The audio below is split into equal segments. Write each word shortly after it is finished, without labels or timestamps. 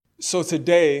So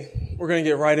today, we're going to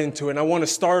get right into it. And I want to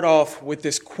start off with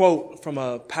this quote from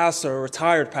a pastor, a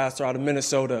retired pastor out of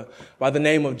Minnesota by the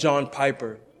name of John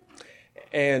Piper.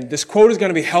 And this quote is going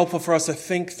to be helpful for us to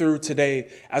think through today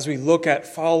as we look at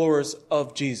followers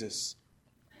of Jesus.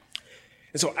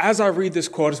 And so as I read this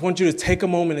quote, I just want you to take a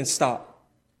moment and stop.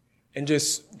 And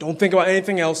just don't think about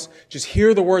anything else. Just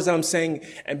hear the words that I'm saying.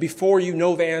 And before you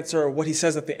know the answer or what he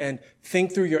says at the end,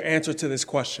 think through your answer to this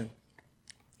question.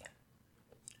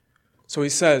 So he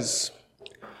says,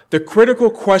 the critical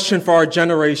question for our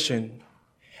generation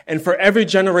and for every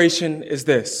generation is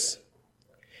this: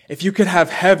 if you could have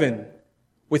heaven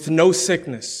with no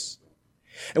sickness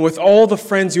and with all the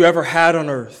friends you ever had on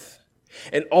earth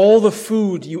and all the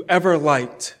food you ever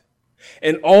liked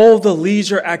and all the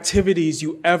leisure activities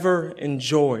you ever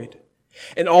enjoyed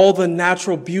and all the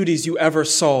natural beauties you ever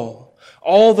saw,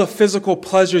 all the physical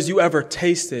pleasures you ever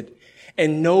tasted,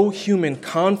 and no human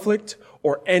conflict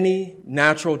or any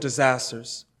natural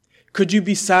disasters, could you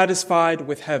be satisfied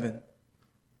with heaven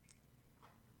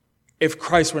if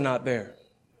Christ were not there?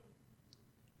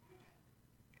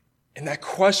 And that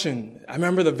question, I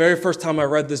remember the very first time I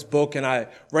read this book and I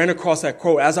ran across that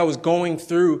quote. As I was going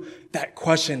through that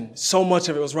question, so much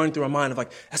of it was running through my mind of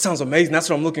like, that sounds amazing. That's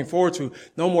what I'm looking forward to.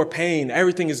 No more pain.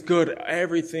 Everything is good.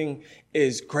 Everything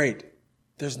is great.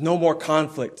 There's no more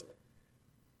conflict.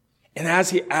 And as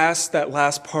he asked that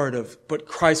last part of, but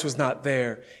Christ was not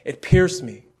there, it pierced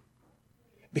me.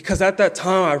 Because at that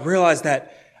time, I realized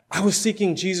that I was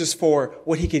seeking Jesus for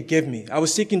what he could give me. I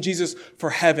was seeking Jesus for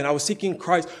heaven. I was seeking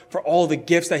Christ for all the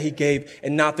gifts that he gave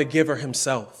and not the giver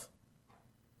himself.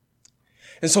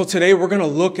 And so today we're going to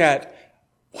look at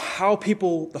how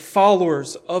people, the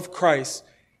followers of Christ,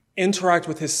 interact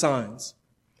with his signs.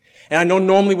 And I know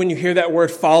normally when you hear that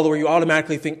word follower, you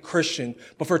automatically think Christian.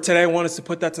 But for today, I want us to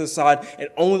put that to the side and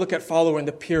only look at follower in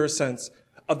the pure sense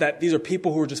of that these are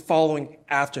people who are just following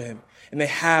after him. And they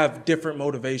have different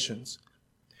motivations.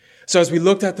 So as we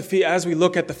look at the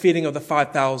feeding of the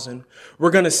 5,000,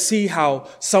 we're going to see how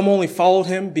some only followed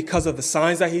him because of the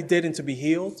signs that he did and to be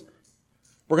healed.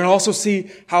 We're going to also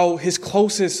see how his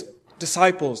closest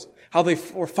disciples, how they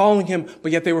were following him,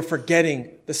 but yet they were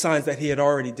forgetting the signs that he had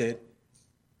already did.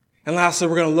 And lastly,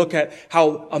 we're going to look at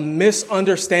how a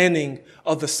misunderstanding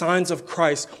of the signs of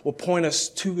Christ will point us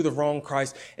to the wrong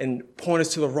Christ and point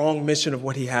us to the wrong mission of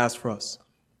what he has for us.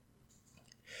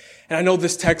 And I know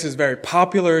this text is very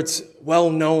popular. It's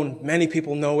well known. Many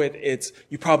people know it.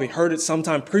 You probably heard it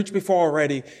sometime preached before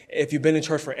already if you've been in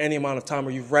church for any amount of time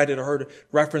or you've read it or heard it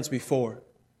referenced before.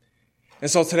 And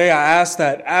so today I ask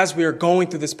that as we are going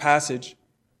through this passage,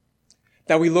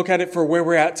 that we look at it for where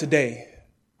we're at today.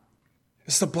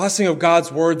 It's the blessing of God's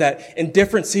word that in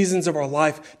different seasons of our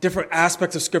life, different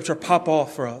aspects of scripture pop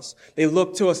off for us. They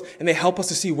look to us and they help us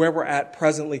to see where we're at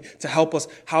presently to help us.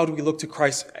 How do we look to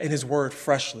Christ and his word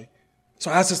freshly?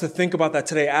 So I ask us to think about that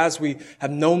today as we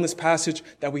have known this passage,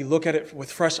 that we look at it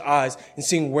with fresh eyes and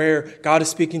seeing where God is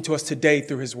speaking to us today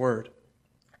through his word.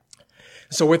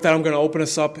 So with that, I'm going to open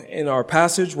us up in our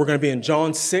passage. We're going to be in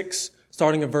John 6,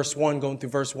 starting in verse 1, going through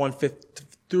verse 1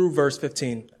 through verse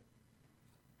 15.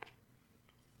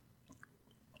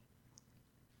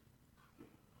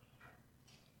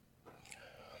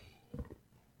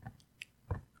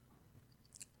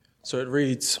 So it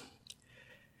reads,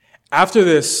 after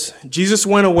this, Jesus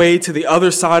went away to the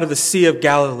other side of the Sea of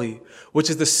Galilee, which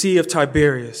is the Sea of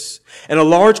Tiberias, and a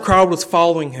large crowd was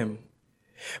following him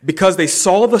because they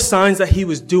saw the signs that he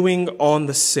was doing on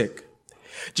the sick.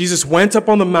 Jesus went up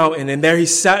on the mountain, and there he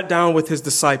sat down with his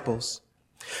disciples.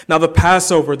 Now the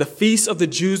Passover, the feast of the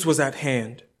Jews, was at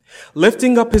hand.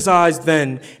 Lifting up his eyes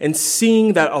then, and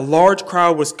seeing that a large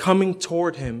crowd was coming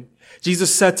toward him,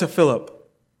 Jesus said to Philip,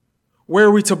 where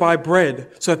are we to buy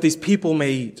bread so that these people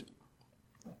may eat?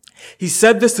 He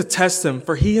said this to test him,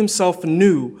 for he himself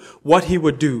knew what he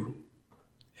would do.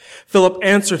 Philip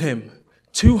answered him,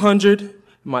 200,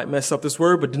 might mess up this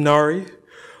word, but denarii,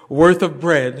 worth of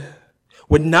bread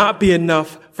would not be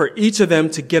enough for each of them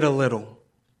to get a little.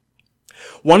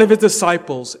 One of his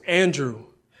disciples, Andrew,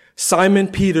 Simon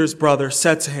Peter's brother,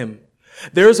 said to him,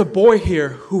 there is a boy here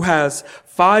who has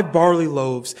 5 barley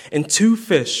loaves and 2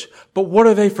 fish, but what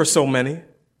are they for so many?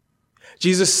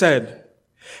 Jesus said,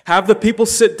 have the people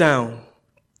sit down.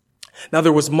 Now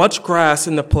there was much grass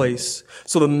in the place,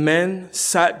 so the men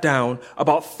sat down,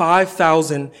 about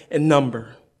 5,000 in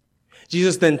number.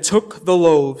 Jesus then took the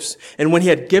loaves, and when he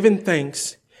had given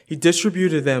thanks, he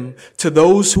distributed them to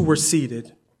those who were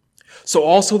seated. So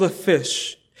also the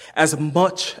fish, as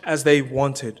much as they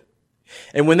wanted.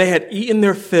 And when they had eaten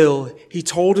their fill, he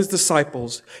told his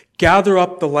disciples, gather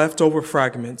up the leftover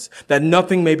fragments, that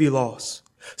nothing may be lost.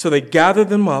 So they gathered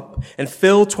them up and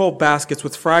filled 12 baskets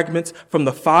with fragments from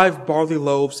the 5 barley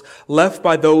loaves left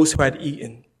by those who had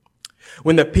eaten.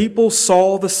 When the people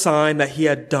saw the sign that he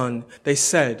had done, they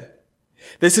said,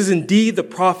 "This is indeed the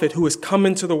prophet who has come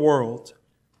into the world."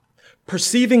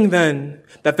 Perceiving then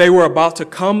that they were about to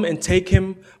come and take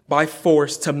him by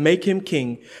force to make him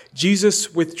king,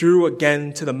 Jesus withdrew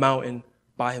again to the mountain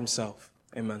by himself.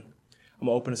 Amen. I'm going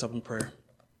to open this up in prayer.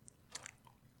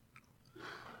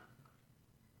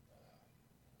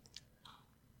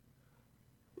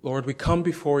 Lord, we come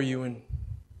before you in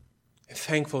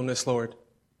thankfulness, Lord.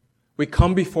 We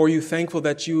come before you thankful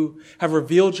that you have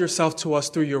revealed yourself to us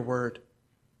through your word.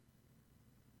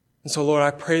 And so, Lord,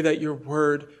 I pray that your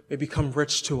word may become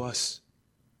rich to us.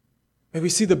 May we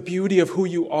see the beauty of who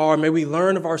you are. May we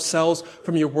learn of ourselves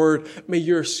from your word. May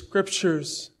your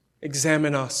scriptures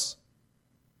examine us.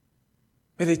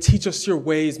 May they teach us your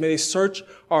ways. May they search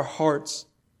our hearts.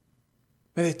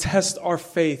 May they test our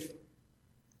faith,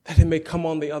 that it may come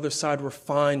on the other side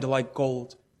refined like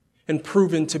gold and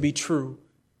proven to be true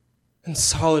and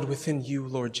solid within you,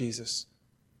 Lord Jesus.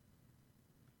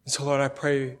 And so, Lord, I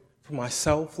pray for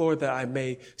myself, Lord, that I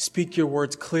may speak your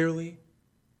words clearly.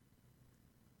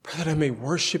 Pray that I may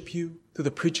worship you through the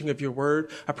preaching of your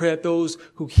word. I pray that those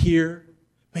who hear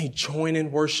may join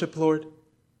in worship, Lord.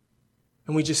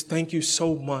 And we just thank you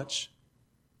so much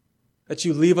that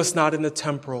you leave us not in the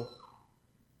temporal,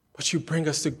 but you bring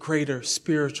us to greater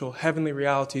spiritual, heavenly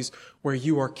realities where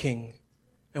you are King.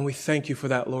 And we thank you for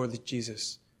that, Lord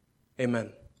Jesus.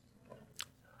 Amen.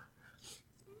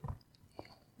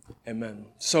 Amen.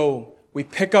 So we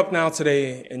pick up now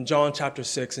today in John chapter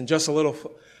 6, and just a little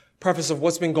preface of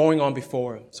what's been going on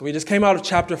before. So we just came out of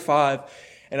chapter 5,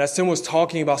 and as Tim was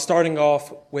talking about, starting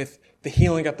off with the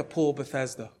healing at the pool of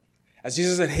Bethesda. As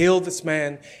Jesus had healed this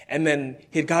man, and then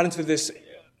he had got into this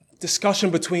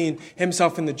discussion between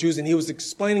himself and the Jews, and he was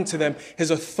explaining to them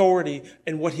his authority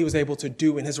and what he was able to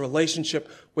do in his relationship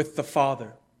with the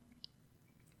Father.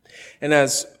 And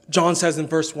as John says in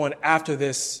verse 1, after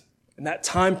this, and that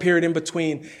time period in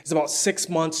between is about 6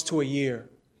 months to a year.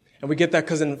 And we get that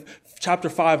because in chapter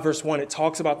 5, verse 1, it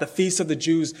talks about the feast of the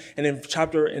Jews. And in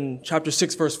chapter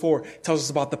 6, verse 4, it tells us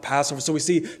about the Passover. So we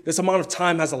see this amount of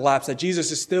time has elapsed, that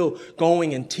Jesus is still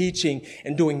going and teaching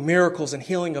and doing miracles and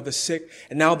healing of the sick.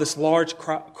 And now this large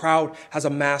crowd has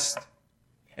amassed.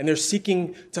 And they're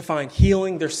seeking to find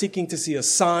healing. They're seeking to see a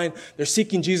sign. They're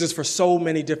seeking Jesus for so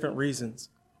many different reasons.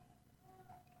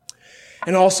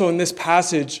 And also in this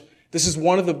passage, this is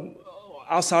one of the,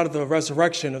 outside of the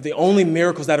resurrection, of the only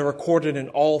miracles that are recorded in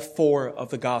all 4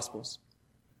 of the Gospels.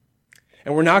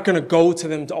 And we're not going to go to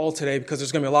them all today because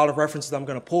there's going to be a lot of references I'm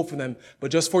going to pull from them.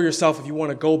 But just for yourself, if you want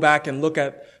to go back and look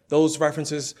at those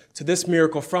references to this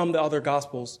miracle from the other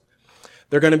Gospels,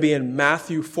 they're going to be in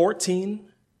Matthew 14,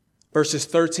 verses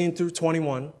 13 through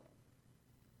 21.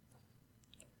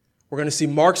 We're going to see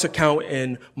Mark's account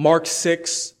in Mark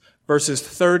 6, verses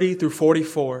 30 through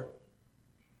 44.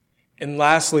 And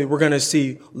lastly, we're going to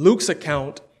see Luke's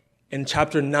account in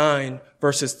chapter 9,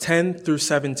 verses 10 through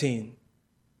 17.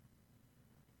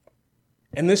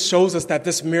 And this shows us that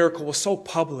this miracle was so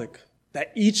public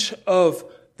that each of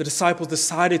the disciples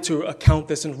decided to account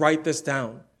this and write this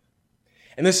down.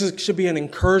 And this should be an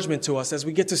encouragement to us as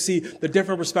we get to see the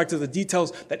different perspectives, the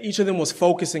details that each of them was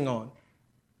focusing on.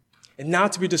 And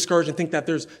not to be discouraged and think that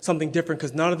there's something different,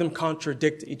 because none of them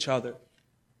contradict each other.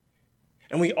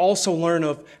 And we also learn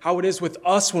of how it is with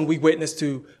us when we witness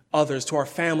to others, to our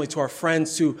family, to our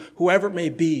friends, to whoever it may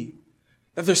be,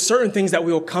 that there's certain things that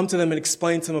we will come to them and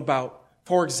explain to them about.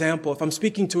 For example, if I'm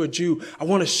speaking to a Jew, I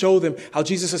want to show them how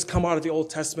Jesus has come out of the Old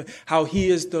Testament, how he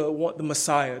is the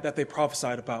Messiah that they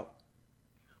prophesied about.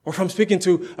 Or if I'm speaking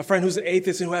to a friend who's an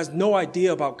atheist and who has no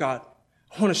idea about God,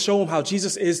 I want to show him how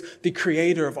Jesus is the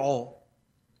creator of all,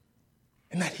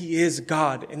 and that he is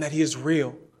God, and that he is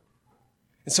real.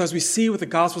 And so as we see with the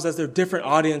Gospels, as they're different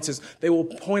audiences, they will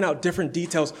point out different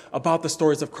details about the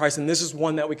stories of Christ. And this is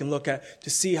one that we can look at to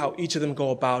see how each of them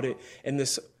go about it in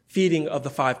this feeding of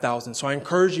the 5,000. So I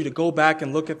encourage you to go back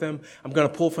and look at them. I'm going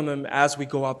to pull from them as we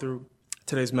go out through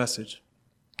today's message.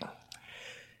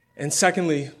 And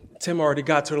secondly, Tim already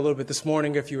got to it a little bit this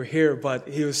morning if you were here, but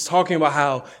he was talking about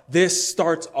how this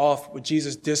starts off with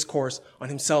Jesus' discourse on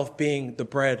himself being the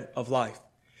bread of life.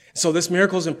 So this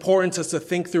miracle is important to us to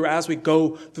think through as we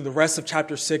go through the rest of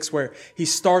chapter 6, where he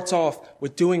starts off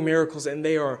with doing miracles and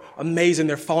they are amazing.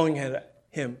 They're following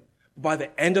him. By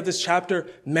the end of this chapter,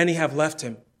 many have left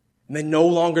him and they no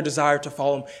longer desire to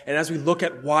follow him. And as we look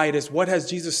at why it is, what has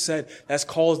Jesus said that's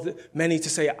caused many to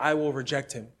say, I will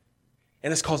reject him?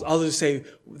 And it's caused others to say,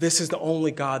 this is the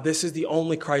only God. This is the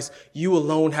only Christ. You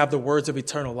alone have the words of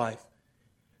eternal life.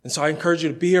 And so I encourage you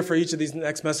to be here for each of these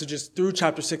next messages through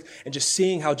chapter 6 and just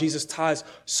seeing how Jesus ties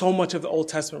so much of the Old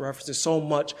Testament references so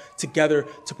much together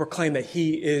to proclaim that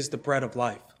he is the bread of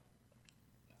life.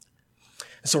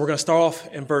 And so we're going to start off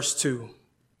in verse 2.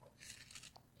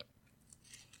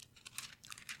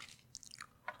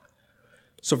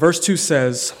 So verse 2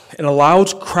 says, and a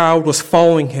loud crowd was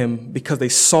following him because they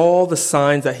saw the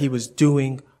signs that he was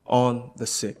doing on the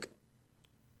sick.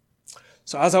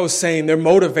 So as I was saying, their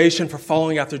motivation for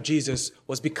following after Jesus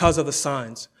was because of the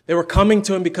signs. They were coming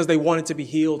to him because they wanted to be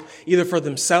healed, either for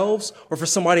themselves or for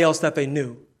somebody else that they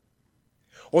knew.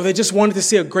 Or they just wanted to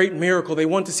see a great miracle. They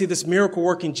wanted to see this miracle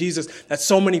working Jesus that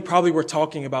so many probably were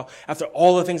talking about after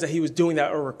all the things that he was doing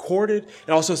that are recorded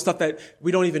and also stuff that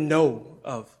we don't even know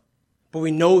of. But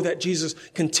we know that Jesus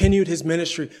continued his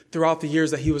ministry throughout the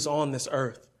years that he was on this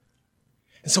earth.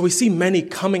 And so we see many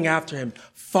coming after him,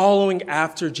 following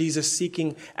after Jesus,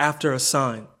 seeking after a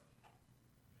sign.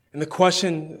 And the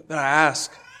question that I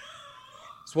ask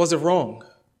is, was it wrong?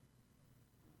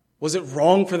 Was it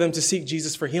wrong for them to seek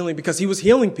Jesus for healing? Because he was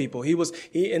healing people.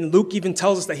 And Luke even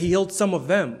tells us that he healed some of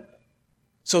them.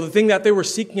 So the thing that they were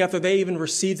seeking after, they even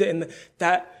received it, and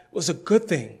that was a good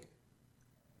thing.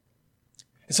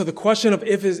 And so the question of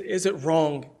is it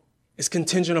wrong is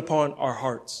contingent upon our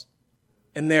hearts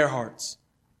and their hearts.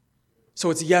 So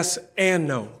it's yes and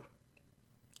no.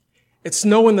 It's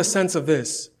no in the sense of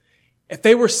this. If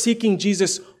they were seeking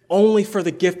Jesus only for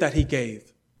the gift that he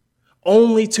gave,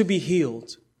 only to be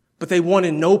healed, but they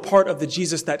wanted no part of the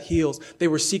Jesus that heals, they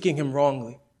were seeking him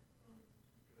wrongly.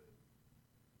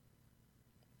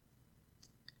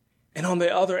 And on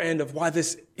the other end of why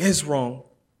this is wrong,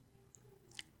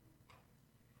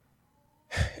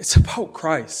 it's about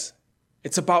Christ.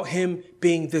 It's about him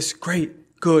being this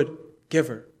great, good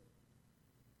giver.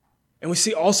 And we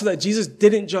see also that Jesus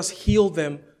didn't just heal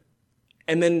them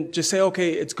and then just say,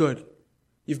 okay, it's good.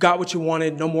 You've got what you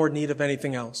wanted, no more need of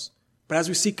anything else. But as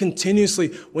we see continuously,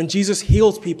 when Jesus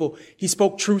heals people, he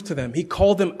spoke truth to them. He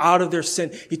called them out of their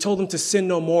sin. He told them to sin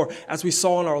no more, as we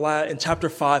saw in chapter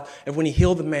 5. And when he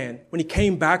healed the man, when he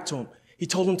came back to him, he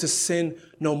told him to sin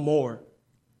no more.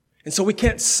 And so we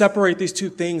can't separate these two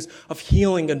things of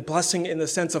healing and blessing in the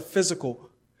sense of physical.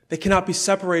 They cannot be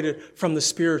separated from the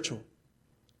spiritual.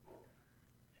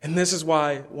 And this is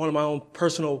why one of my own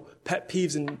personal pet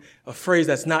peeves and a phrase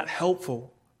that's not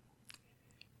helpful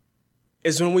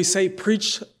is when we say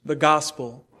preach the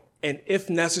gospel and if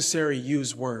necessary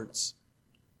use words.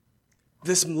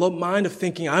 This mind of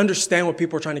thinking, I understand what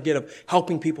people are trying to get of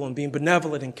helping people and being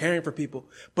benevolent and caring for people,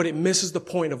 but it misses the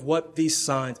point of what these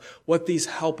signs, what these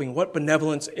helping, what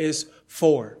benevolence is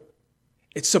for.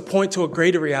 It's to point to a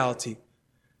greater reality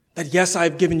that yes,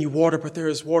 I've given you water, but there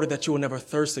is water that you will never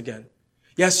thirst again.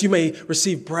 Yes, you may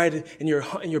receive bread and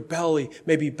your belly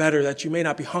may be better, that you may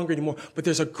not be hungry anymore, but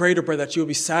there's a greater bread that you will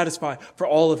be satisfied for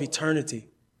all of eternity.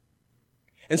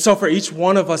 And so for each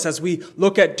one of us, as we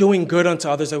look at doing good unto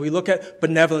others, as we look at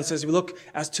benevolence, as we look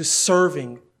as to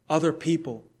serving other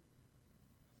people,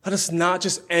 let us not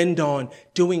just end on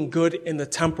doing good in the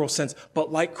temporal sense,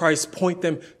 but like Christ, point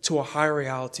them to a higher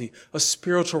reality, a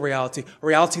spiritual reality, a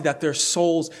reality that their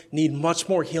souls need much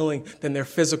more healing than their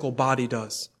physical body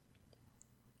does.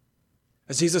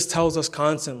 As Jesus tells us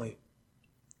constantly,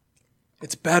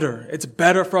 it's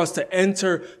better for us to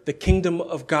enter the kingdom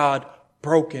of God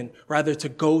broken, rather to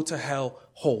go to hell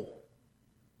whole.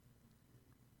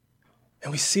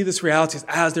 And we see this reality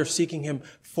as they're seeking him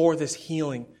for this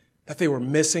healing, that they were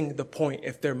missing the point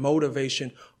if their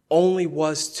motivation only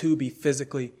was to be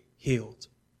physically healed.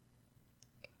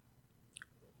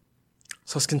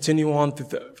 So let's continue on through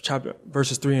the chapter,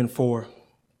 verses 3 and 4.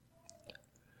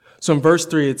 So in verse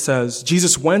 3 it says,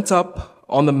 Jesus went up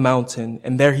on the mountain,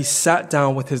 and there he sat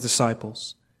down with his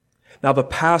disciples. Now the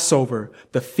Passover,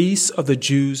 the feast of the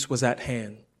Jews, was at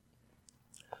hand.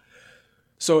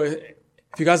 So if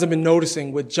you guys have been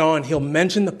noticing with John, he'll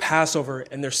mention the Passover,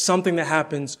 and there's something that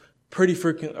happens pretty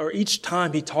frequent, or each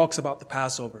time he talks about the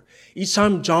Passover. Each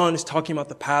time John is talking about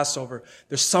the Passover,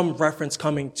 there's some reference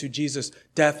coming to Jesus'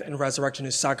 death and resurrection,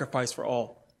 his sacrifice for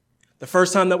all. The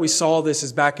first time that we saw this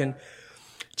is back in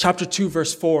chapter 2,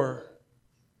 verse 4.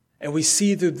 And we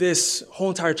see through this whole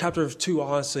entire chapter of 2,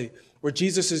 honestly, where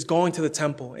Jesus is going to the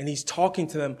temple and he's talking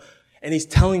to them and he's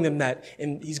telling them that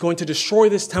and he's going to destroy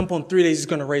this temple in 3 days, he's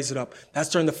going to raise it up. That's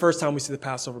during the first time we see the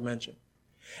Passover mentioned.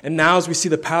 And now as we see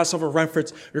the Passover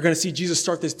reference, you're going to see Jesus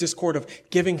start this discord of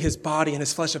giving his body and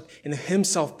his flesh and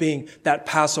himself being that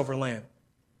Passover lamb.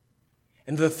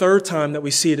 And the third time that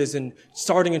we see it is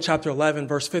starting in chapter 11,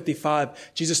 verse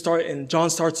 55. John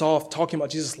starts off talking about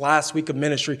Jesus' last week of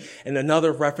ministry and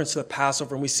another reference to the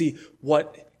Passover. And we see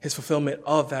what his fulfillment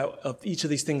of each of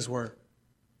these things were.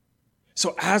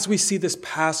 So as we see this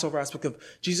Passover aspect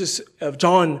of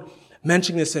John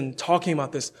mentioning this and talking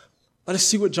about this, let us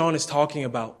see what John is talking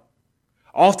about.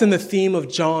 Often the theme of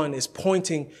John is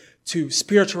pointing to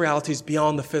spiritual realities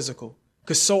beyond the physical.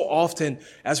 Because so often,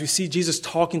 as we see Jesus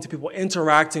talking to people,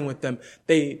 interacting with them,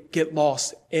 they get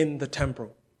lost in the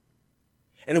temporal.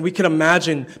 And we can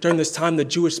imagine during this time the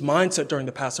Jewish mindset during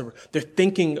the Passover. They're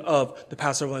thinking of the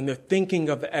Passover and they're thinking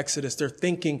of the Exodus. They're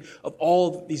thinking of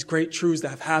all these great truths that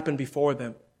have happened before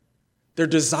them. They're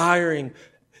desiring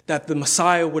that the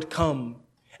Messiah would come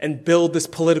and build this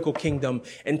political kingdom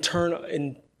and turn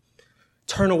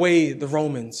away the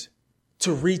Romans,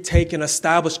 to retake and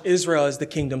establish Israel as the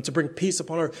kingdom, to bring peace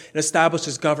upon earth and establish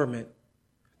his government.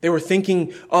 They were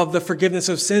thinking of the forgiveness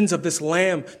of sins of this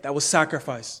lamb that was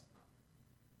sacrificed.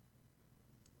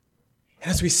 And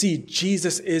as we see,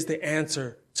 Jesus is the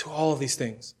answer to all of these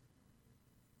things.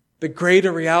 The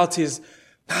greater reality is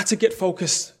not to get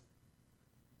focused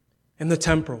in the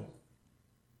temporal,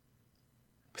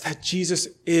 but that Jesus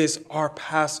is our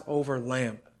Passover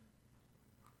lamb.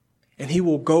 And he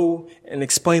will go and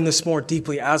explain this more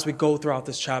deeply as we go throughout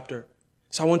this chapter.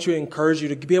 So I want to encourage you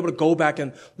to be able to go back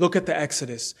and look at the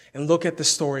Exodus and look at the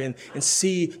story and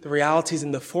see the realities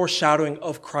and the foreshadowing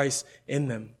of Christ in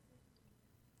them.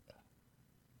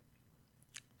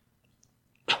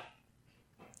 And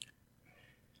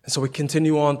so we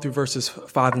continue on through verses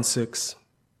 5 and 6.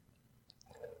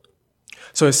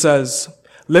 So it says,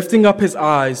 lifting up his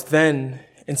eyes then,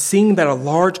 and seeing that a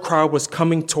large crowd was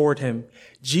coming toward him,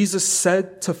 Jesus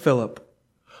said to Philip,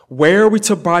 where are we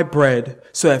to buy bread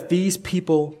so that these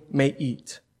people may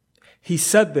eat? He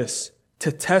said this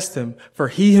to test him, for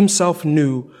he himself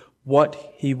knew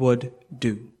what he would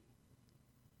do.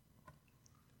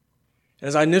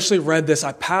 As I initially read this,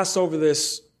 I passed over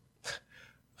this,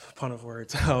 pun of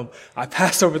words, I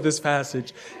passed over this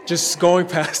passage, just going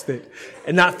past it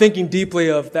and not thinking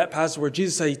deeply of that passage where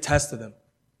Jesus said he tested them.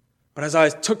 But as I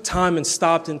took time and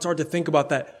stopped and started to think about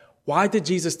that, why did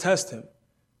Jesus test him?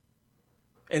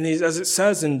 And as it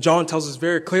says, and John tells us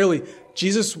very clearly,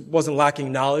 Jesus wasn't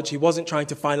lacking knowledge. He wasn't trying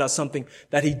to find out something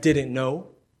that he didn't know.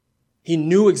 He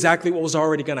knew exactly what was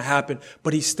already going to happen,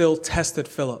 but he still tested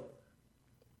Philip.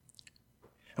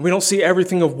 And we don't see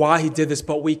everything of why he did this,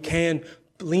 but we can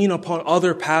lean upon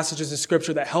other passages in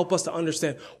Scripture that help us to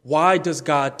understand, why does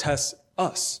God test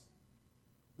us?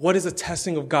 What is the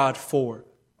testing of God for?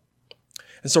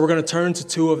 And so we're going to turn to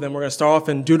two of them. We're going to start off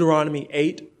in Deuteronomy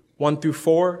 8, 1 through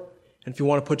 4. And if you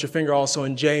want to put your finger also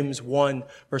in James 1,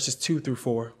 verses 2 through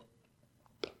 4.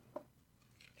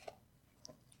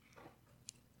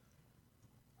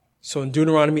 So in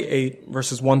Deuteronomy 8,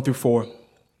 verses 1 through 4,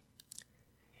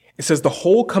 it says, the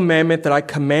whole commandment that I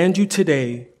command you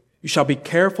today, you shall be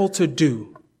careful to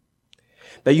do,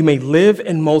 that you may live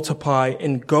and multiply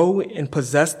and go and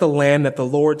possess the land that the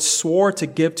Lord swore to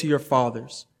give to your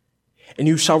fathers. And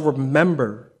you shall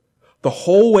remember the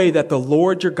whole way that the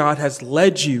Lord your God has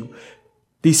led you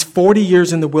these 40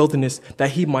 years in the wilderness,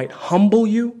 that he might humble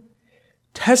you,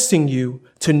 testing you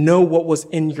to know what was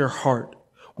in your heart,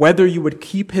 whether you would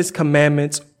keep his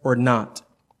commandments or not.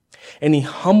 And he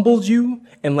humbled you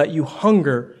and let you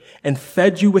hunger and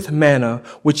fed you with manna,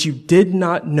 which you did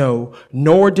not know,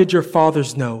 nor did your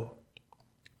fathers know,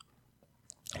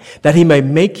 that he may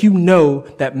make you know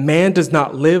that man does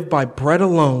not live by bread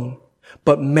alone,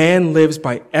 but man lives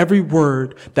by every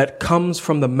word that comes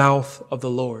from the mouth of the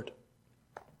Lord.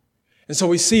 And so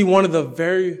we see one of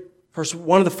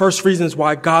the first reasons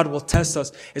why God will test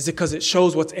us is because it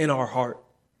shows what's in our heart.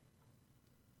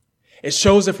 It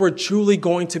shows if we're truly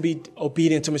going to be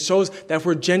obedient to him. It shows that if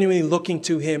we're genuinely looking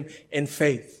to him in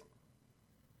faith.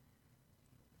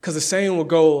 Because the saying will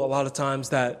go a lot of times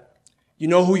that you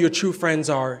know who your true friends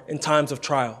are in times of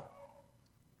trial.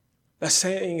 That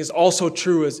saying is also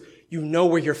true as you know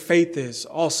where your faith is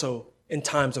also in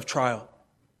times of trial.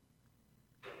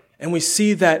 And we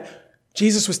see that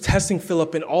Jesus was testing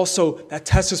Philip, and also that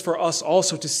test is for us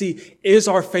also to see, is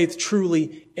our faith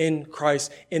truly in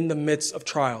Christ in the midst of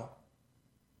trial?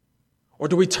 Or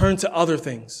do we turn to other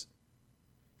things?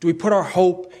 Do we put our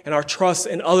hope and our trust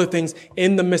in other things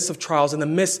in the midst of trials, in the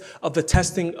midst of the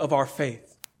testing of our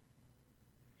faith?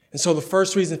 And so the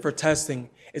first reason for testing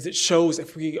is it shows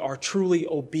if we are truly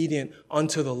obedient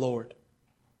unto the Lord.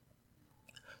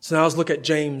 So now let's look at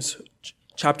James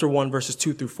chapter 1, verses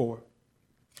 2 through 4.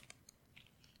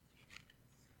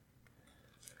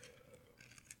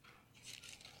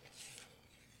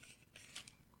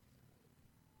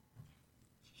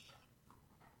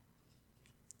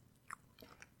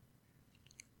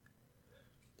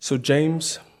 So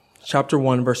James chapter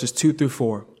 1, verses 2 through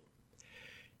 4.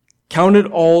 Count it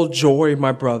all joy,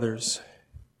 my brothers,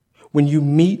 when you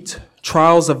meet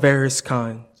trials of various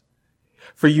kinds.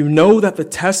 For you know that the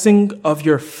testing of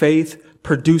your faith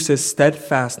produces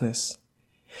steadfastness.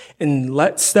 And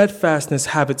let steadfastness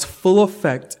have its full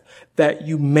effect, that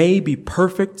you may be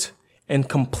perfect and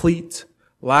complete,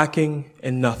 lacking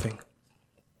in nothing.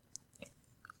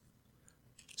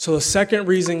 So the second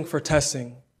reason for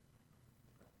testing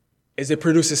is it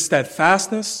produces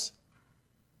steadfastness.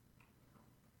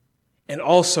 And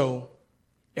also,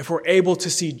 if we're able to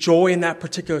see joy in that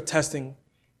particular testing,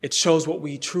 it shows what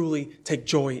we truly take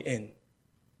joy in.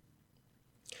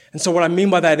 And so what I mean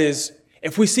by that is,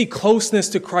 if we see closeness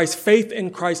to Christ, faith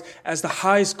in Christ as the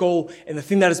highest goal and the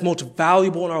thing that is most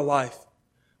valuable in our life,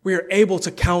 we are able to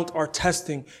count our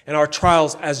testing and our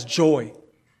trials as joy.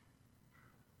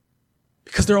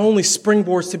 Because they're only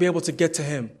springboards to be able to get to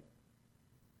Him.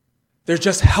 They're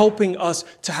just helping us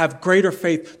to have greater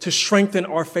faith, to strengthen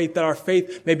our faith, that our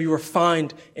faith may be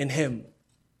refined in Him.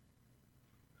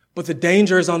 But the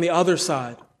danger is on the other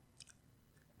side.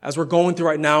 As we're going through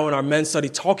right now in our men's study,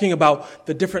 talking about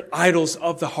the different idols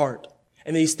of the heart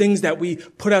and these things that we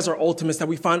put as our ultimates, that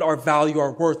we find our value,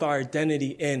 our worth, our identity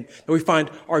in, that we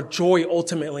find our joy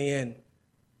ultimately in,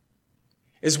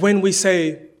 is when we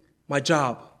say, my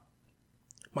job,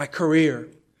 my career,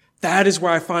 that is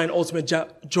where I find ultimate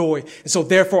joy. And so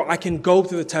therefore I can go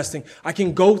through the testing. I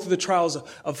can go through the trials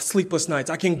of sleepless nights.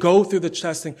 I can go through the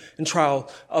testing and trial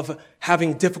of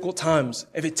having difficult times,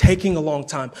 of it taking a long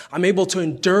time. I'm able to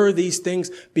endure these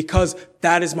things because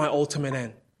that is my ultimate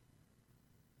end.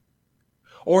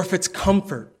 Or if it's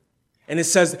comfort, and it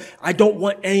says, I don't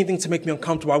want anything to make me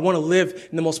uncomfortable. I want to live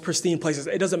in the most pristine places.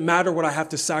 It doesn't matter what I have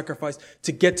to sacrifice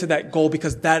to get to that goal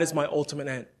because that is my ultimate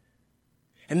end.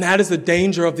 And that is the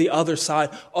danger of the other side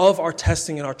of our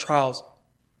testing and our trials.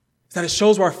 That it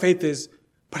shows where our faith is,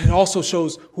 but it also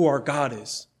shows who our God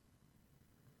is.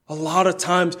 A lot of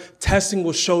times, testing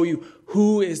will show you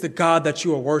who is the God that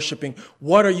you are worshiping.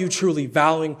 What are you truly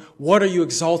valuing? What are you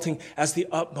exalting as the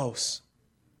utmost?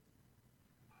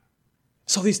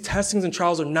 So these testings and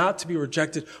trials are not to be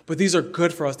rejected, but these are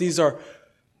good for us. These are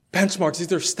benchmarks.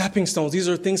 These are stepping stones. These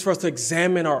are things for us to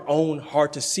examine our own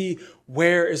heart, to see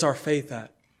where is our faith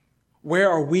at.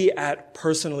 Where are we at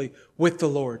personally with the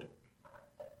Lord?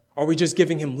 Are we just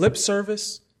giving Him lip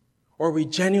service? Or are we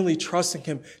genuinely trusting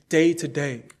Him day to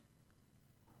day?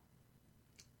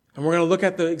 And we're going to look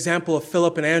at the example of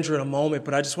Philip and Andrew in a moment,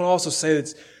 but I just want to also say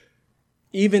that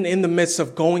even in the midst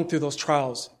of going through those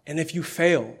trials, and if you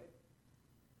fail,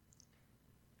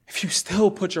 if you still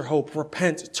put your hope,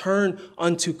 repent, turn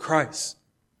unto Christ.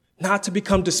 Not to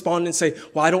become despondent and say,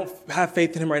 well, I don't have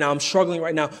faith in Him right now. I'm struggling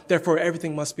right now. Therefore,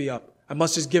 everything must be up. I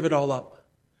must just give it all up.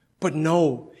 But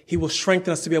no, He will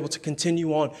strengthen us to be able to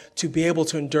continue on, to be able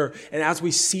to endure. And as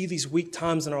we see these weak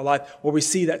times in our life, where we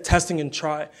see that testing and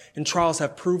trials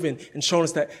have proven and shown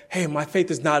us that, hey, my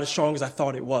faith is not as strong as I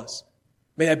thought it was.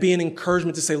 May that be an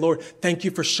encouragement to say, Lord, thank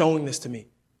you for showing this to me.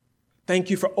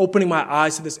 Thank you for opening my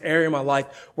eyes to this area in my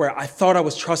life where I thought I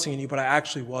was trusting in you, but I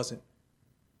actually wasn't.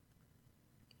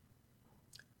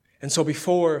 And so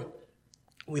before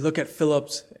we look at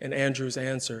Philip's and Andrew's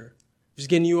answer, just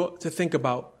getting you to think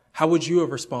about, how would you have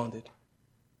responded?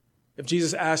 If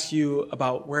Jesus asked you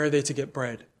about where are they to get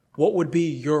bread, what would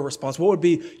be your response? What would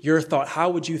be your thought? How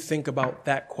would you think about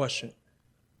that question?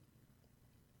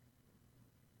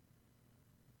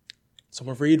 So I'm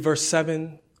going to read verse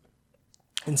 7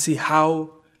 and see how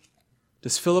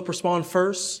does Philip respond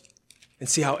first and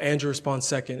see how Andrew responds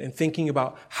second, and thinking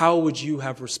about how would you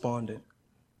have responded.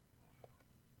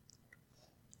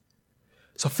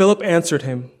 So Philip answered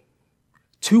him,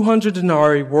 200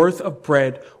 denarii worth of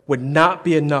bread would not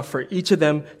be enough for each of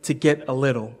them to get a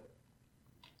little.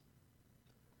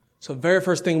 So the very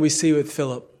first thing we see with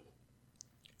Philip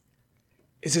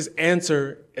is his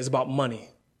answer is about money.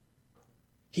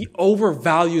 He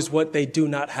overvalues what they do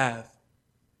not have.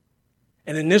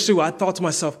 And initially I thought to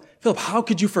myself, Philip, how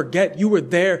could you forget? You were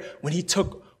there when He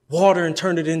took water and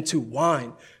turned it into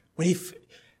wine. When He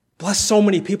blessed so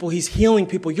many people, He's healing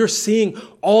people. You're seeing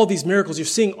all these miracles. You're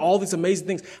seeing all these amazing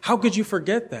things. How could you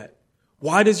forget that?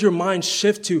 Why does your mind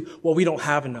shift to, well, we don't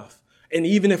have enough? And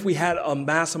even if we had a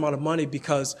mass amount of money,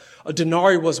 because a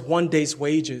denarii was 1 day's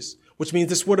wages, which means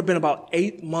this would have been about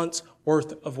 8 months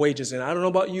worth of wages. And I don't know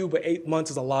about you, but 8 months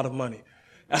is a lot of money.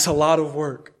 That's a lot of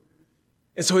work.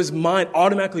 And so his mind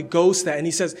automatically goes to that. And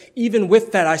he says, even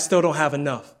with that, I still don't have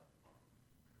enough.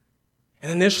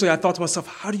 And initially I thought to myself,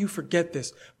 how do you forget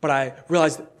this? But I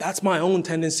realized that's my own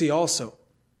tendency also.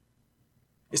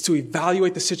 is to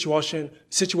evaluate the situation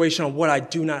on what I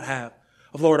do not have.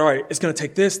 Of Lord, all right, it's going to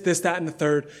take this, that, and the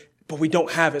third, but we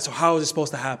don't have it. So how is it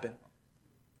supposed to happen?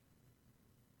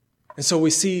 And so we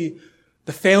see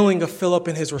the failing of Philip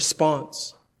in his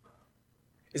response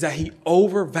is that he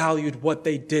overvalued what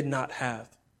they did not have.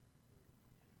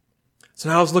 So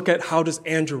now let's look at how does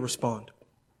Andrew respond.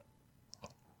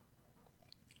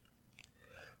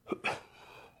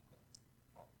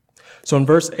 So in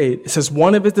verse 8, it says,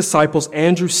 one of his disciples,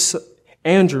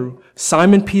 Andrew,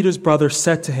 Simon Peter's brother,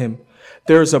 said to him,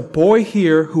 there is a boy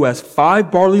here who has 5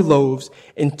 barley loaves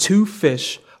and 2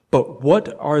 fish, but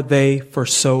what are they for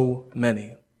so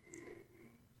many?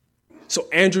 So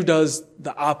Andrew does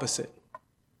the opposite.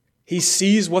 He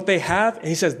sees what they have and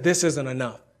he says, this isn't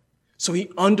enough. So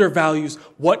he undervalues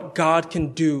what God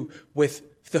can do with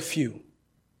the few.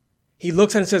 He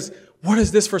looks at it and says, what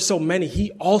is this for so many?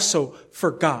 He also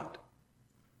forgot.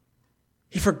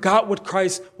 He forgot what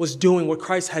Christ was doing, what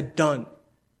Christ had done.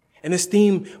 And this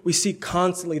theme we see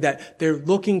constantly, that they're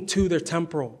looking to their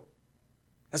temporal.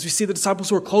 As we see the disciples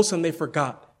who were close to them, they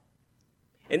forgot.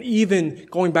 And even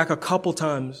going back a couple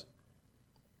times,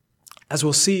 as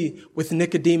we'll see with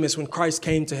Nicodemus when Christ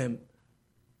came to him,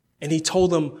 and he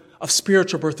told him of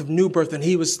spiritual birth, of new birth, and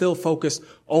he was still focused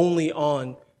only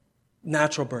on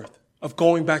natural birth, of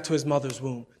going back to his mother's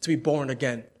womb to be born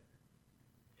again.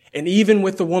 And even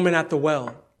with the woman at the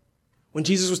well, when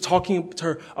Jesus was talking to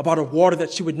her about a water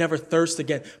that she would never thirst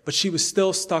again, but she was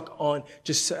still stuck on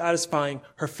just satisfying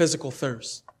her physical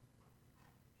thirst.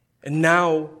 And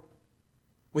now,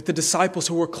 with the disciples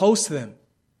who were close to them,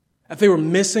 if they were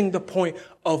missing the point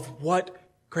of what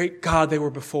great God they were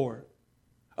before,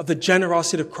 of the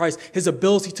generosity of Christ, his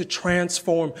ability to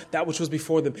transform that which was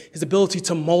before them, his ability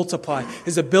to multiply,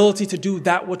 his ability to do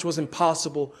that which was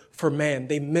impossible for man.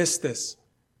 They missed this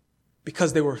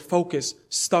because they were focused,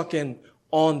 stuck in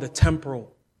on the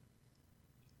temporal.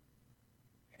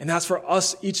 And that's for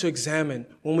us each to examine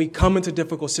when we come into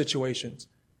difficult situations,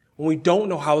 when we don't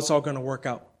know how it's all going to work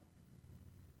out.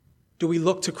 Do we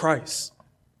look to Christ?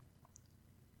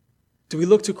 Do we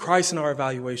look to Christ in our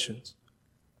evaluations?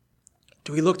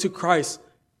 Do we look to Christ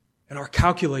in our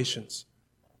calculations?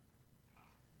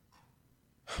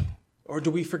 Or do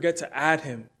we forget to add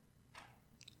him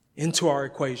into our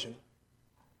equation?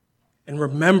 And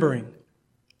remembering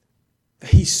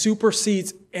that he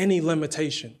supersedes any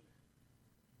limitation.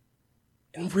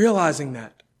 And realizing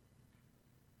that.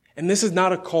 And this is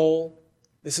not a call.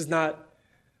 This is not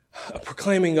a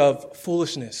proclaiming of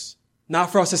foolishness. Not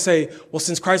for us to say, well,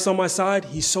 since Christ's on my side,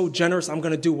 he's so generous, I'm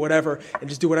going to do whatever and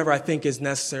just do whatever I think is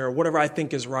necessary or whatever I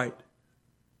think is right.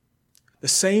 The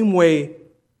same way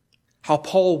how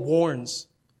Paul warns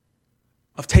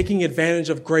of taking advantage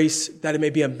of grace that it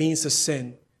may be a means to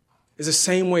sin is the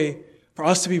same way for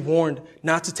us to be warned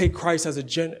not to take Christ as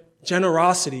a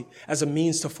generosity as a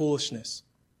means to foolishness.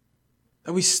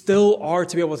 That we still are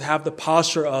to be able to have the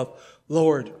posture of,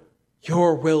 Lord,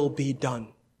 your will be done.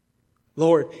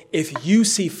 Lord, if you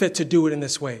see fit to do it in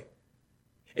this way,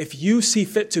 if you see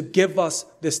fit to give us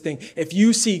this thing, if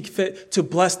you see fit to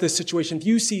bless this situation, if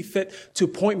you see fit to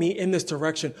point me in this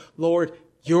direction, Lord,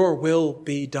 your will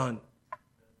be done.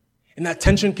 And that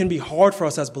tension can be hard for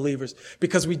us as believers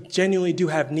because we genuinely do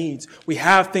have needs. We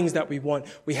have things that we want.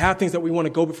 We have things that we want to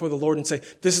go before the Lord and say,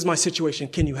 this is my situation.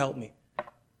 Can you help me?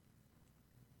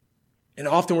 And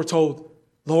often we're told,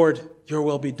 Lord, your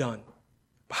will be done.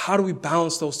 But how do we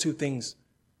balance those two things?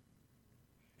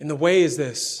 And the way is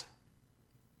this.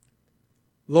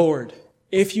 Lord,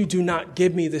 if you do not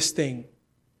give me this thing,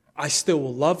 I still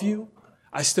will love you.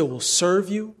 I still will serve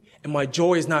you. And my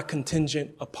joy is not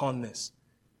contingent upon this.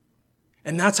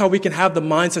 And that's how we can have the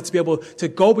mindset to be able to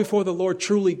go before the Lord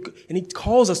truly. And he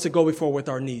calls us to go before with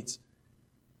our needs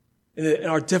in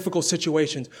our difficult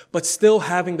situations, but still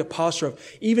having the posture of,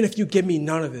 even if you give me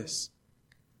none of this,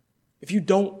 if you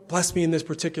don't bless me in this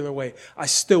particular way, I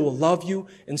still will love you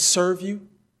and serve you.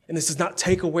 And this does not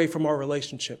take away from our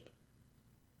relationship.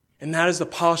 And that is the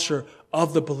posture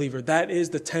of the believer. That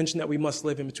is the tension that we must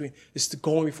live in between, is to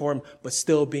going before him, but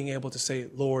still being able to say,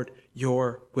 Lord,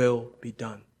 your will be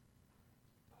done.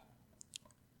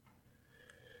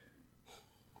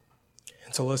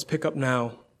 And so let's pick up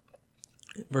now,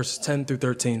 verses 10 through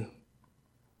 13.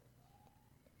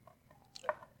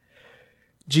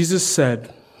 Jesus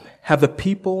said, have the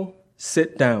people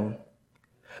sit down.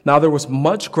 Now there was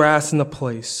much grass in the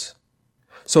place.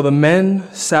 So the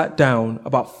men sat down,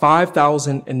 about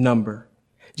 5,000 in number.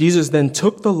 Jesus then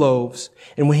took the loaves,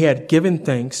 and when he had given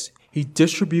thanks, he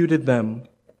distributed them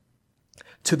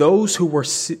to those who were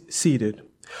seated.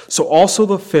 So also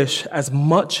the fish, as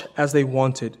much as they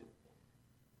wanted.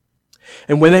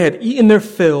 And when they had eaten their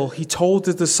fill, he told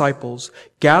his disciples,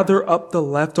 gather up the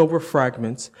leftover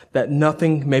fragments, that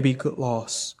nothing may be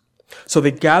lost. So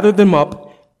they gathered them up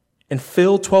and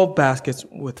filled 12 baskets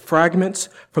with fragments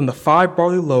from the 5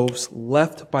 barley loaves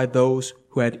left by those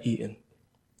who had eaten.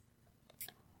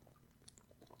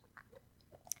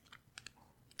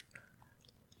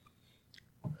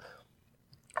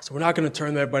 So we're not going to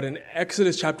turn there, but in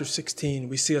Exodus chapter 16,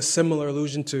 we see a similar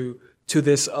allusion to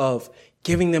this of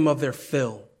giving them of their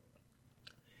fill.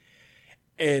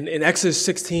 And in Exodus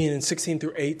 16 and 16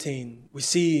 through 18, we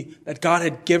see that God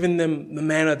had given them the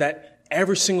manna that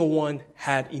every single one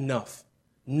had enough.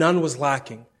 None was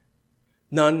lacking.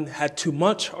 None had too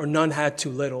much or none had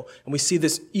too little. And we see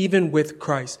this even with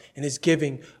Christ and his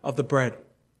giving of the bread.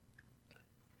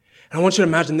 And I want you to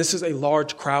imagine this is a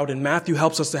large crowd, and Matthew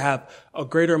helps us to have a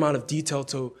greater amount of detail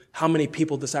to how many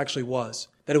people this actually was.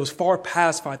 That it was far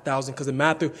past 5,000, because in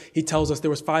Matthew, he tells us there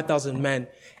was 5,000 men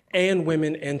and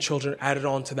women and children added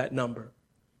on to that number.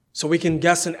 So we can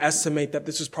guess and estimate that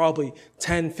this was probably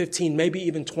 10, 15, maybe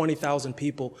even 20,000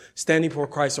 people standing before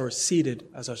Christ, or seated,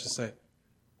 as I should say.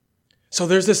 So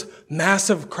there's this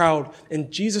massive crowd,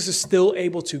 and Jesus is still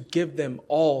able to give them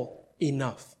all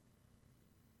enough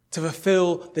to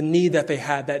fulfill the need that they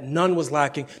had, that none was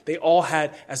lacking. They all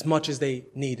had as much as they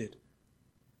needed.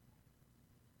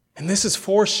 And this is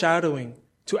foreshadowing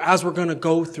to, as we're going to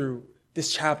go through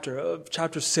this chapter of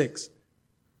chapter 6,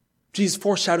 Jesus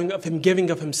foreshadowing of him giving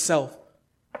of himself,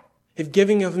 him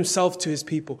giving of himself to his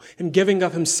people, him giving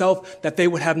of himself that they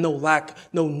would have no lack,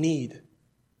 no need,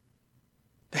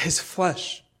 that his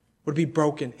flesh would be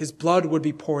broken, his blood would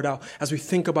be poured out as we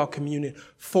think about communion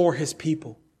for his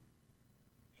people.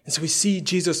 And so we see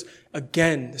Jesus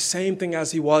again, the same thing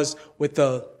as he was with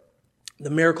the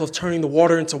miracle of turning the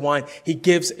water into wine. He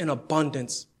gives in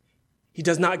abundance. He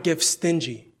does not give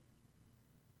stingy.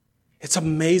 It's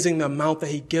amazing the amount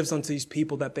that he gives unto these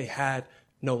people, that they had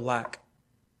no lack.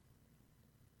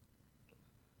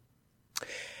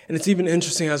 And it's even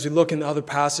interesting as we look in the other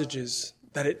passages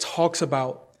that it talks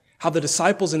about how the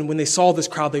disciples, and when they saw this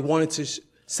crowd, they wanted to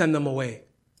send them away.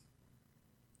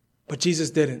 But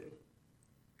Jesus didn't.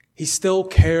 He still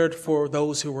cared for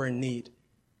those who were in need.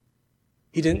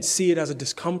 He didn't see it as a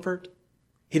discomfort.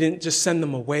 He didn't just send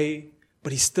them away,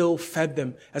 but he still fed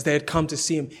them as they had come to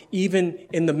see him. Even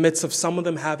in the midst of some of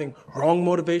them having wrong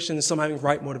motivations and some having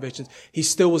right motivations, he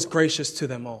still was gracious to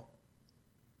them all.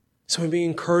 So we be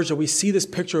encouraged that we see this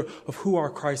picture of who our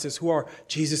Christ is, who our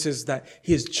Jesus is, that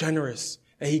he is generous,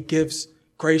 that he gives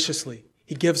graciously,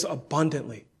 he gives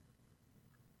abundantly.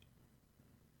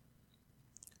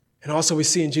 And also we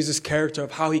see in Jesus' character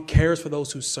of how he cares for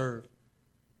those who serve.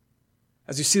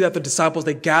 As you see that the disciples,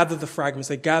 they gathered the fragments.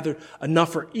 They gathered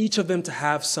enough for each of them to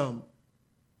have some.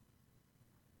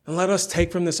 And let us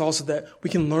take from this also that we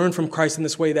can learn from Christ in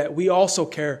this way, that we also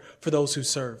care for those who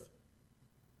serve.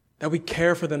 That we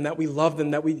care for them, that we love them,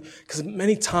 because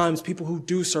many times people who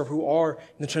do serve, who are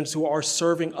in the trenches, who are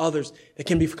serving others, they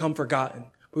can become forgotten.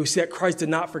 But we see that Christ did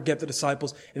not forget the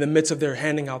disciples in the midst of their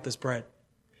handing out this bread.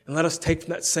 And let us take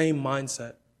from that same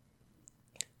mindset.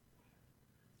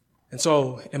 And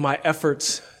so in my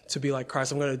efforts to be like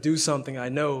Christ, I'm going to do something I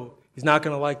know he's not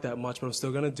going to like that much, but I'm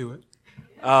still going to do it.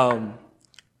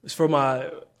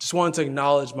 Just wanted to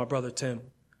acknowledge my brother Tim.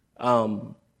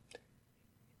 I'm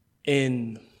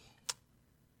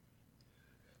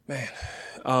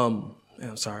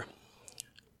sorry.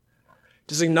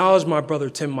 Just acknowledge my brother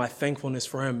Tim, my thankfulness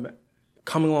for him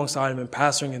coming alongside him and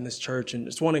pastoring in this church, and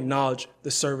just want to acknowledge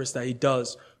the service that he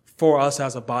does for us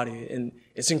as a body. And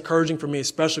it's encouraging for me,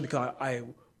 especially because I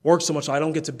work so much, so I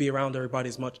don't get to be around everybody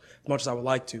as much as I would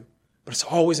like to. But it's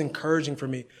always encouraging for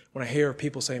me when I hear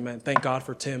people say, man, thank God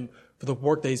for Tim for the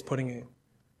work that he's putting in.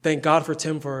 Thank God for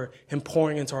Tim for him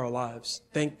pouring into our lives.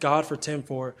 Thank God for Tim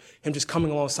for him just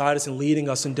coming alongside us and leading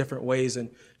us in different ways. And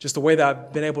just the way that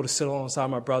I've been able to sit alongside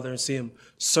my brother and see him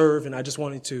serve. And I just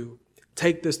wanted to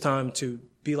take this time to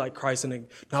be like Christ and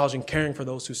acknowledge and caring for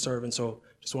those who serve. And so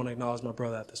just want to acknowledge my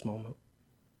brother at this moment.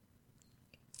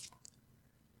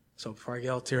 So before I get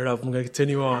all teared up, I'm going to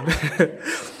continue on.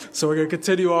 So we're going to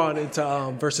continue on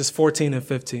into verses 14 and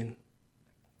 15.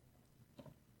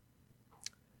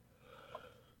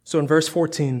 So in verse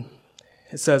 14,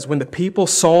 it says, when the people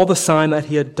saw the sign that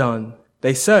he had done,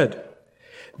 they said,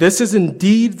 this is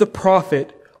indeed the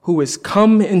prophet who is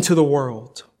come into the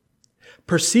world.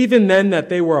 Perceiving then that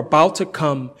they were about to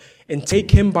come and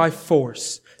take him by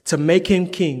force to make him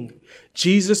king,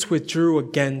 Jesus withdrew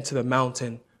again to the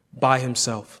mountain by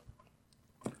himself.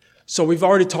 So we've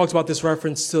already talked about this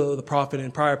reference to the prophet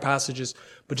in prior passages,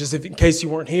 but just in case you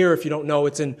weren't here, if you don't know,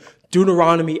 it's in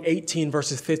Deuteronomy 18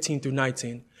 verses 15 through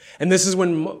 19. And this is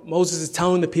when Moses is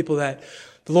telling the people that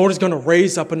the Lord is going to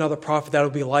raise up another prophet that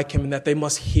will be like him and that they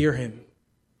must hear him.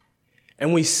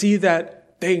 And we see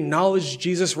that they acknowledged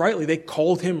Jesus rightly. They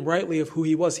called him rightly of who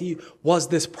he was. He was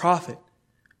this prophet.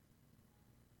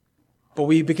 But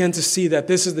we begin to see that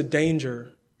this is the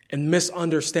danger and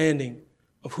misunderstanding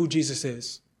of who Jesus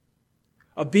is.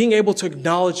 Of being able to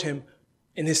acknowledge him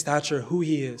in his stature, who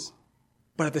he is,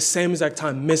 but at the same exact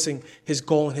time missing his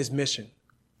goal and his mission.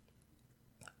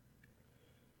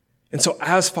 And so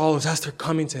as followers, as they're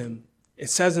coming to him, it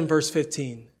says in verse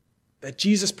 15 that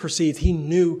Jesus perceived, he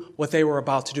knew what they were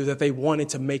about to do, that they wanted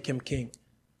to make him king.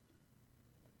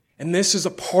 And this is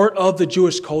a part of the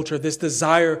Jewish culture, this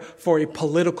desire for a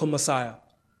political Messiah.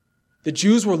 The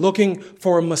Jews were looking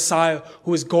for a Messiah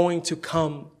who is going to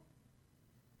come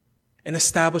and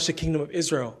establish the kingdom of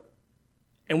Israel.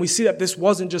 And we see that this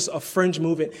wasn't just a fringe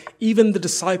movement. Even the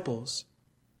disciples,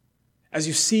 as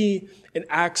you see in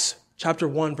Acts chapter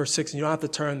 1, verse 6, and you don't have to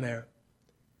turn there,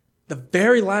 the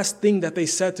very last thing that they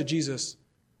said to Jesus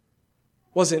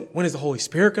wasn't, when is the Holy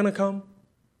Spirit going to come?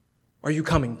 Are you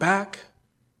coming back?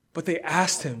 But they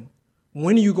asked him,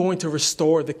 when are you going to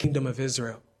restore the kingdom of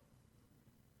Israel?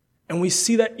 And we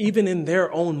see that even in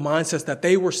their own mindsets, that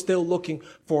they were still looking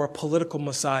for a political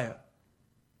Messiah.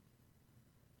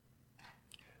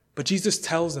 But Jesus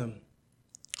tells them,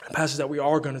 a passage that we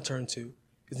are going to turn to,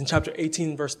 is in chapter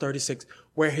 18, verse 36,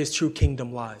 where his true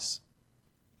kingdom lies.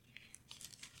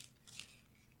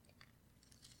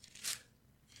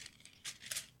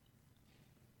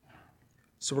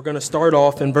 So we're going to start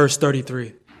off in verse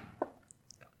 33.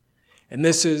 And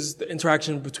this is the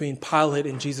interaction between Pilate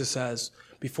and Jesus as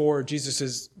before Jesus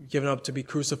is given up to be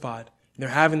crucified. And they're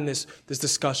having this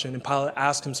discussion, and Pilate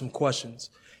asks him some questions.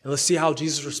 And let's see how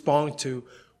Jesus responds to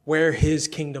where his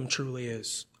kingdom truly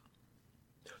is.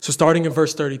 So starting in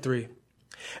verse 33.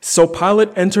 So Pilate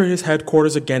entered his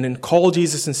headquarters again and called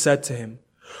Jesus and said to him,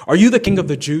 "Are you the king of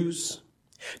the Jews?"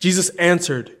 Jesus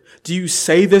answered, "Do you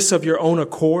say this of your own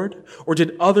accord, or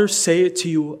did others say it to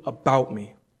you about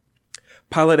me?"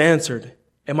 Pilate answered,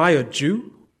 "Am I a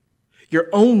Jew? Your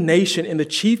own nation and the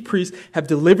chief priests have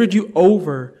delivered you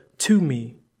over to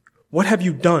me. What have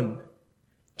you done?"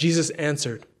 Jesus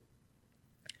answered,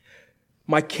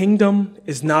 "My kingdom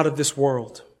is not of this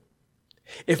world.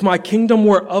 If my kingdom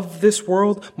were of this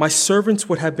world, my servants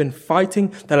would have been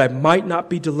fighting that I might not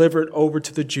be delivered over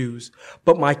to the Jews.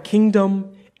 But my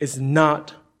kingdom is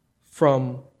not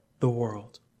from the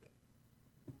world."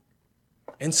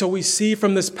 And so we see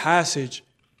from this passage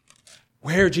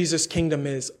where Jesus' kingdom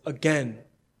is, again,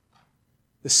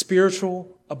 the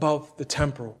spiritual above the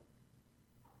temporal.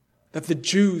 That the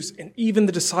Jews and even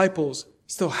the disciples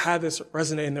still had this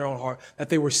resonate in their own heart, that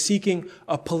they were seeking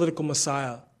a political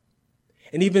Messiah.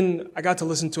 And even I got to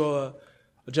listen to a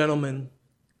gentleman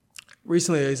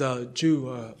recently. He's a Jew,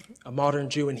 a modern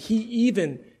Jew, and he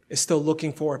even is still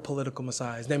looking for a political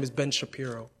Messiah. His name is Ben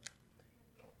Shapiro.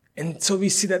 And so we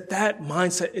see that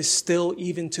mindset is still,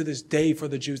 even to this day for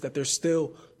the Jews, that they're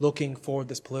still looking for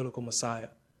this political Messiah.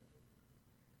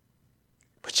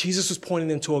 But Jesus was pointing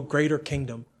them to a greater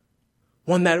kingdom,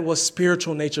 one that was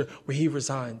spiritual nature, where he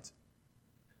resigned,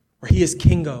 where he is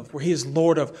king of, where he is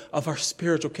Lord of our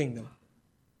spiritual kingdom.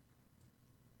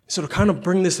 So to kind of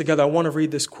bring this together, I want to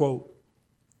read this quote.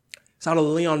 It's out of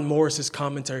Leon Morris's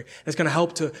commentary. It's going to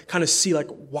help to kind of see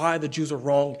why the Jews are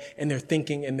wrong in their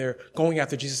thinking and they're going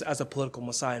after Jesus as a political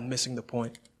Messiah and missing the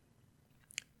point.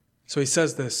 So he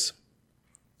says this: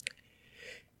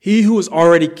 "He who is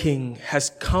already king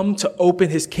has come to open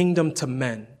his kingdom to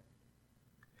men.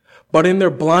 But in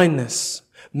their blindness,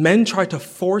 men try to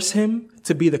force him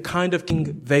to be the kind of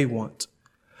king they want.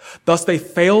 Thus they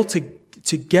fail to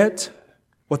get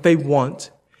what they want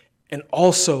and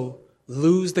also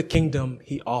lose the kingdom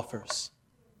he offers."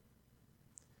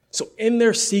 So in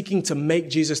their seeking to make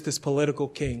Jesus this political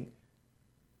king,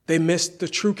 they missed the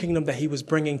true kingdom that he was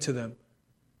bringing to them,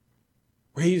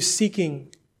 where he was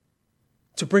seeking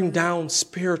to bring down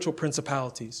spiritual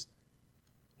principalities,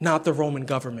 not the Roman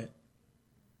government.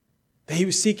 That he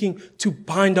was seeking to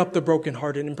bind up the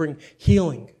brokenhearted and bring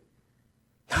healing,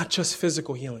 not just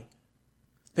physical healing.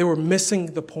 They were missing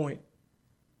the point.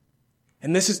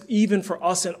 And this is even for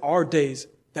us in our days,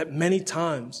 that many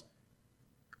times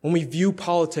when we view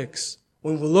politics,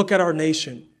 when we look at our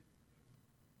nation,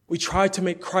 we try to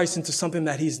make Christ into something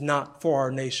that he's not for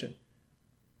our nation.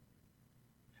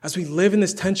 As we live in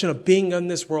this tension of being in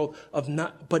this world,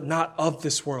 but not of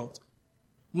this world.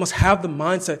 We must have the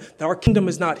mindset that our kingdom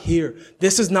is not here.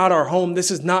 This is not our home.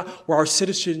 This is not where our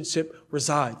citizenship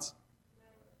resides.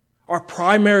 Our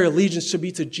primary allegiance should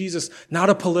be to Jesus, not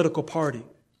a political party.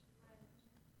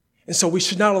 And so we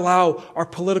should not allow our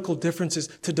political differences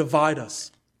to divide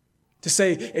us. To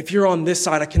say, if you're on this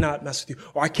side, I cannot mess with you,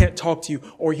 or I can't talk to you,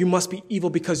 or you must be evil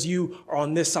because you are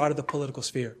on this side of the political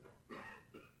sphere.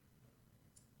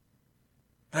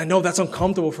 And I know that's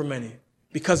uncomfortable for many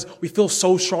because we feel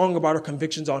so strong about our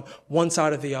convictions on one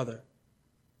side or the other.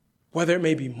 Whether it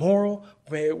may be moral,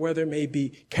 whether it may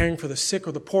be caring for the sick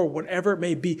or the poor, whatever it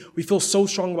may be, we feel so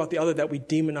strong about the other that we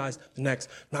demonize the next,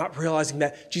 not realizing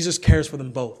that Jesus cares for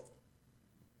them both.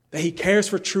 That he cares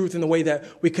for truth in the way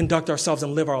that we conduct ourselves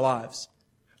and live our lives.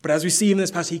 But as we see in this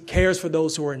passage, he cares for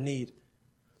those who are in need.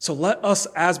 So let us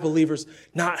as believers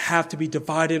not have to be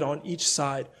divided on each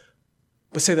side,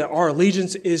 but say that our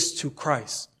allegiance is to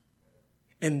Christ.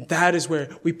 And that is where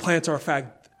we plant our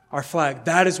flag.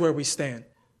 That is where we stand.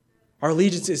 Our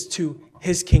allegiance is to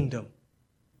his kingdom.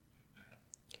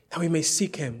 That we may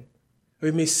seek him.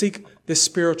 We may seek this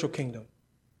spiritual kingdom.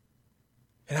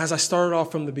 And as I started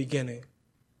off from the beginning,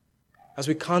 as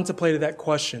we contemplated that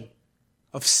question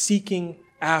of seeking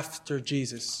after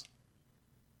Jesus,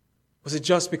 was it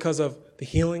just because of the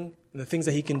healing and the things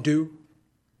that he can do?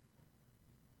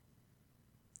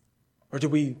 Or do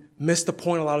we miss the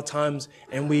point a lot of times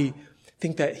and we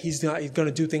think that he's going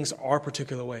to do things our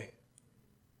particular way?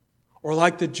 Or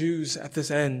like the Jews at this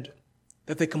end,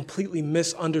 that they completely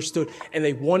misunderstood and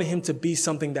they wanted him to be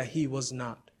something that he was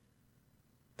not.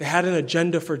 They had an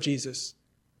agenda for Jesus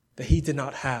that he did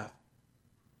not have.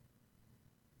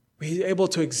 We're able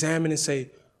to examine and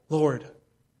say, Lord,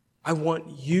 I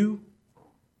want you.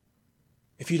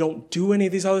 If you don't do any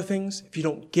of these other things, if you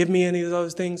don't give me any of these other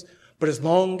things, but as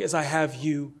long as I have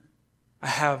you, I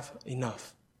have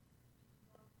enough.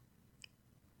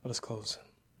 Let us close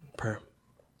in prayer.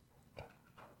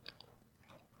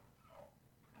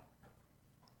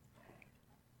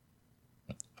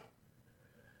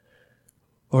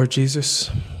 Lord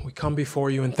Jesus, we come before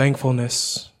you in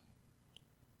thankfulness.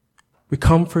 We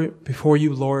come before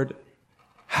you, Lord,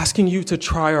 asking you to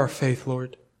try our faith,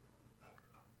 Lord.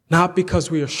 Not because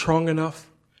we are strong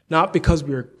enough, not because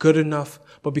we are good enough,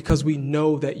 but because we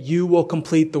know that you will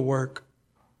complete the work.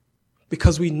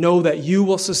 Because we know that you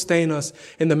will sustain us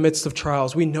in the midst of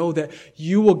trials. We know that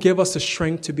you will give us the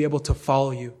strength to be able to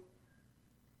follow you.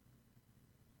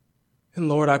 And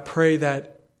Lord, I pray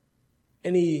that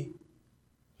any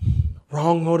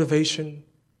wrong motivation,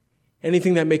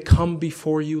 anything that may come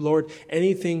before you, Lord,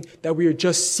 anything that we are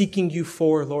just seeking you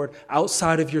for, Lord,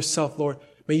 outside of yourself, Lord,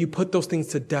 may you put those things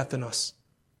to death in us.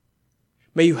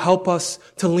 May you help us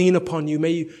to lean upon you.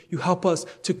 May you help us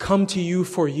to come to you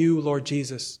for you, Lord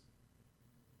Jesus.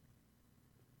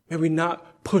 May we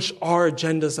not push our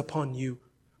agendas upon you,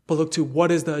 but look to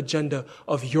what is the agenda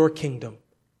of your kingdom.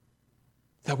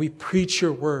 That we preach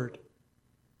your word.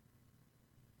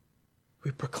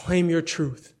 We proclaim your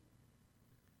truth.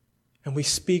 And we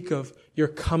speak of your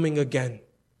coming again.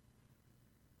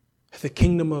 The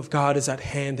kingdom of God is at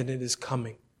hand and it is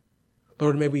coming.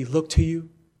 Lord, may we look to you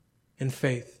in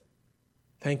faith.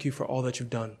 Thank you for all that you've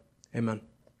done. Amen.